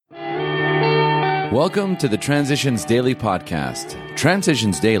Welcome to the Transitions Daily podcast.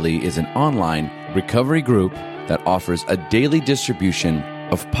 Transitions Daily is an online recovery group that offers a daily distribution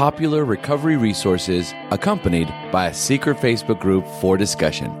of popular recovery resources accompanied by a secret Facebook group for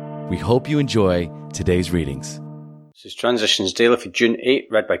discussion. We hope you enjoy today's readings. This is Transitions Daily for June 8,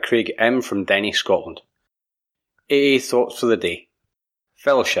 read by Craig M. from Denny, Scotland. AA Thoughts for the Day.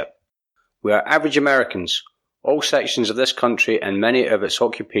 Fellowship. We are average Americans. All sections of this country and many of its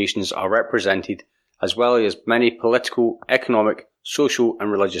occupations are represented, as well as many political, economic, social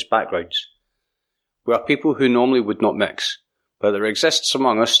and religious backgrounds. We are people who normally would not mix, but there exists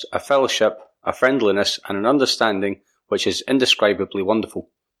among us a fellowship, a friendliness and an understanding which is indescribably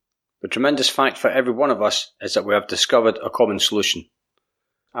wonderful. The tremendous fact for every one of us is that we have discovered a common solution.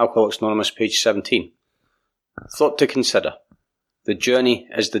 Alcoholics Anonymous, page 17. Thought to consider. The journey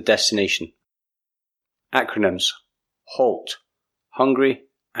is the destination. Acronyms. HALT. Hungry,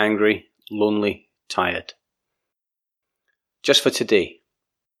 angry, lonely, tired. Just for today.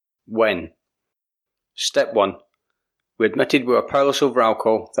 When? Step 1. We admitted we were powerless over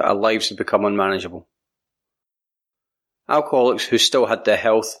alcohol, that our lives had become unmanageable. Alcoholics who still had their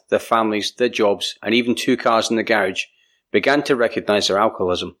health, their families, their jobs, and even 2 cars in the garage began to recognise their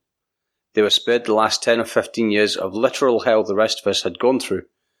alcoholism. They were spared the last 10 or 15 years of literal hell the rest of us had gone through.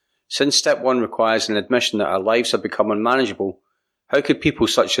 Since step 1 requires an admission that our lives had become unmanageable, how could people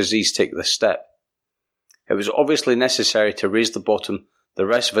such as these take this step? It was obviously necessary to raise the bottom the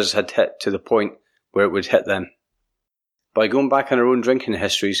rest of us had hit to the point where it would hit them. By going back on our own drinking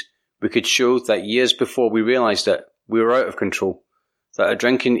histories, we could show that years before we realised it, we were out of control, that our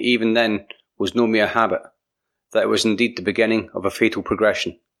drinking even then was no mere habit, that it was indeed the beginning of a fatal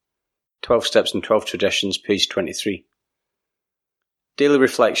progression. 12 Steps and 12 Traditions, page 23. Daily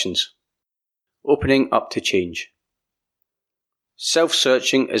Reflections. Opening up to change.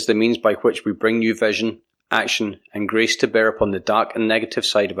 Self-searching is the means by which we bring new vision, action and grace to bear upon the dark and negative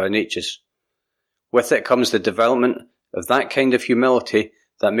side of our natures. With it comes the development of that kind of humility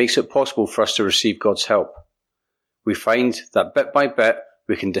that makes it possible for us to receive God's help. We find that bit by bit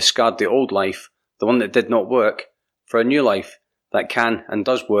we can discard the old life, the one that did not work, for a new life that can and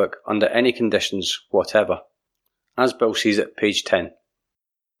does work under any conditions whatever. As Bill sees it, page 10.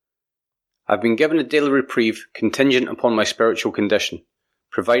 I've been given a daily reprieve contingent upon my spiritual condition,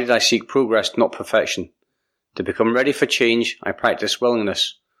 provided I seek progress, not perfection. To become ready for change, I practice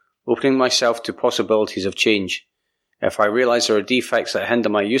willingness, opening myself to possibilities of change. If I realise there are defects that hinder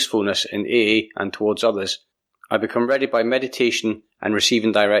my usefulness in AA and towards others, I become ready by meditation and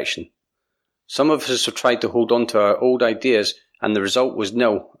receiving direction. Some of us have tried to hold on to our old ideas and the result was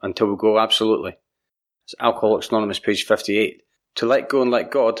nil until we go absolutely. It's Alcoholics Anonymous, page 58. To let go and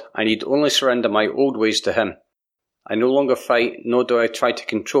let God, I need only surrender my old ways to Him. I no longer fight, nor do I try to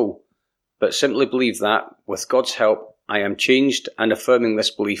control, but simply believe that, with God's help, I am changed, and affirming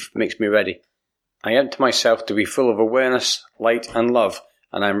this belief makes me ready. I empty myself to be full of awareness, light and love,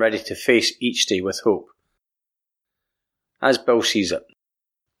 and I am ready to face each day with hope. As Bill sees it.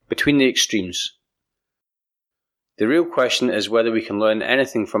 Between the extremes. The real question is whether we can learn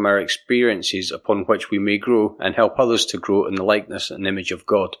anything from our experiences upon which we may grow and help others to grow in the likeness and image of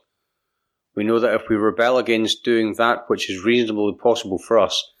God. We know that if we rebel against doing that which is reasonably possible for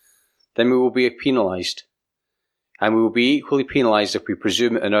us, then we will be penalised. And we will be equally penalised if we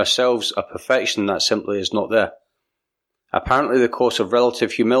presume in ourselves a perfection that simply is not there. Apparently the course of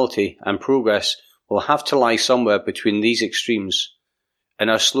relative humility and progress will have to lie somewhere between these extremes. In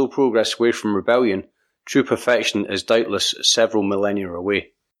our slow progress away from rebellion, true perfection is doubtless several millennia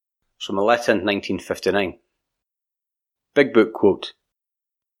away. From a letter in 1959. Big Book quote.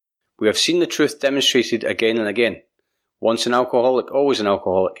 We have seen the truth demonstrated again and again. Once an alcoholic, always an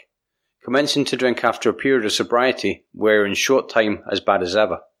alcoholic. Commencing to drink after a period of sobriety, we're in short time as bad as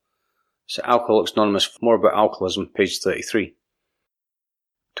ever. So Alcoholics Anonymous, more about alcoholism, page 33.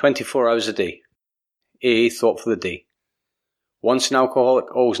 24 hours a day. AA Thought for the Day. Once an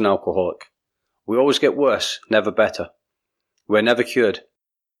alcoholic, always an alcoholic. We always get worse, never better. We are never cured.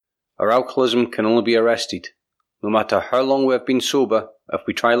 Our alcoholism can only be arrested. No matter how long we have been sober, if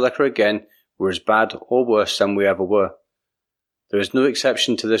we try liquor again, we're as bad or worse than we ever were. There is no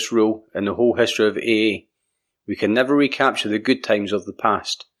exception to this rule in the whole history of AA. We can never recapture the good times of the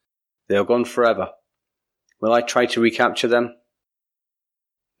past. They are gone forever. Will I try to recapture them?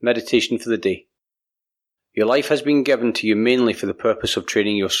 Meditation for the day. Your life has been given to you mainly for the purpose of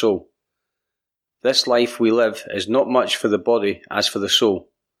training your soul. This life we live is not much for the body as for the soul.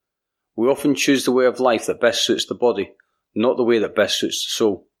 We often choose the way of life that best suits the body, not the way that best suits the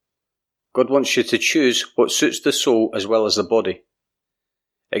soul. God wants you to choose what suits the soul as well as the body.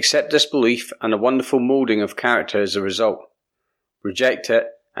 Accept disbelief and a wonderful moulding of character as a result. Reject it,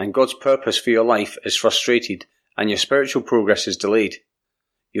 and God's purpose for your life is frustrated, and your spiritual progress is delayed.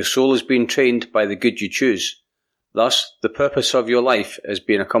 Your soul is being trained by the good you choose. Thus, the purpose of your life is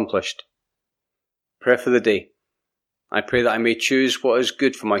being accomplished. Prayer for the day. I pray that I may choose what is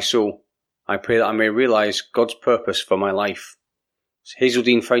good for my soul. I pray that I may realise God's purpose for my life. It's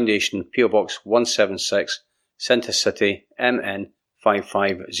Hazeldean Foundation, PO Box 176, Centre City, MN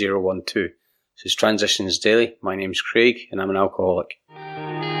 55012. This is Transitions Daily. My name's Craig and I'm an alcoholic.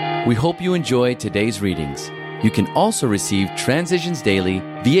 We hope you enjoyed today's readings. You can also receive Transitions Daily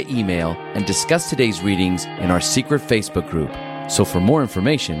via email and discuss today's readings in our secret Facebook group. So for more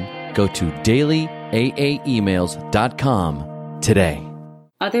information, go to dailyaaemails.com today.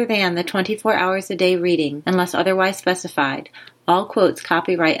 Other than the 24 hours a day reading, unless otherwise specified, all quotes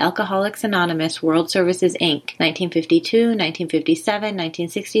copyright Alcoholics Anonymous World Services, Inc., 1952, 1957,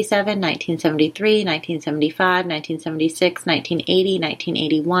 1967, 1973, 1975, 1976, 1980,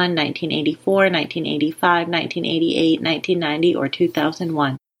 1981, 1984, 1985, 1988, 1990, or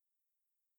 2001.